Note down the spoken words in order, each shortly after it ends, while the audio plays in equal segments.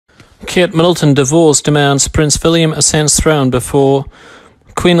Kate Middleton divorce demands Prince William ascends throne before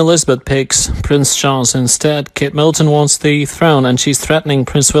Queen Elizabeth picks Prince Charles instead. Kate Middleton wants the throne and she's threatening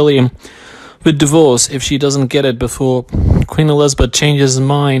Prince William with divorce if she doesn't get it before Queen Elizabeth changes her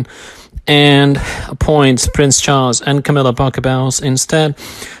mind and appoints Prince Charles and Camilla Parker Bowles instead.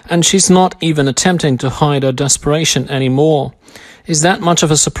 And she's not even attempting to hide her desperation anymore. Is that much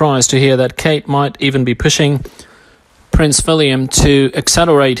of a surprise to hear that Kate might even be pushing Prince William to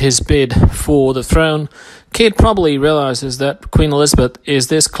accelerate his bid for the throne? Kate probably realizes that Queen Elizabeth is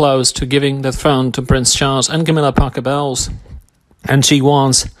this close to giving the throne to Prince Charles and Camilla Parker Bowles, and she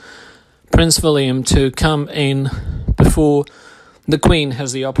wants Prince William to come in before the Queen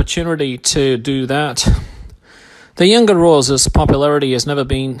has the opportunity to do that. The younger royal's popularity has never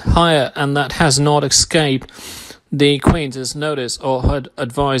been higher, and that has not escaped the Queen's notice or her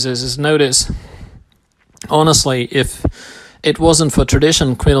advisors' notice. Honestly, if it wasn't for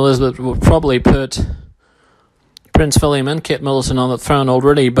tradition, Queen Elizabeth would probably put Prince William and Kate Middleton on the throne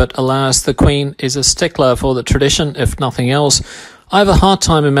already, but alas, the Queen is a stickler for the tradition, if nothing else. I have a hard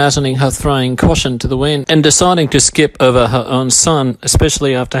time imagining her throwing caution to the wind and deciding to skip over her own son,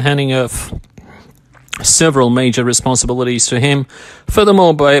 especially after handing off several major responsibilities to him.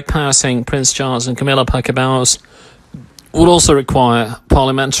 Furthermore, bypassing Prince Charles and Camilla Parker Bowles would also require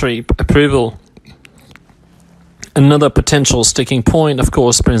parliamentary approval. Another potential sticking point, of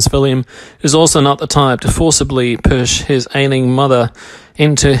course, Prince William is also not the type to forcibly push his ailing mother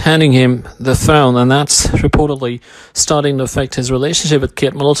into handing him the throne, and that's reportedly starting to affect his relationship with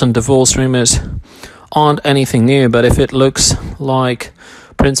Kate Middleton. Divorce rumors aren't anything new, but if it looks like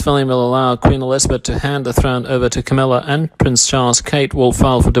Prince William will allow Queen Elizabeth to hand the throne over to Camilla and Prince Charles, Kate will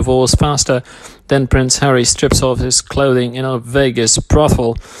file for divorce faster than Prince Harry strips off his clothing in a Vegas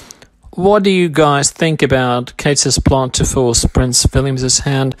brothel. What do you guys think about Kate's plot to force Prince William's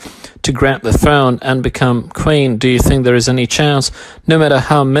hand to grab the throne and become queen? Do you think there is any chance, no matter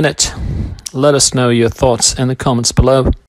how minute? Let us know your thoughts in the comments below.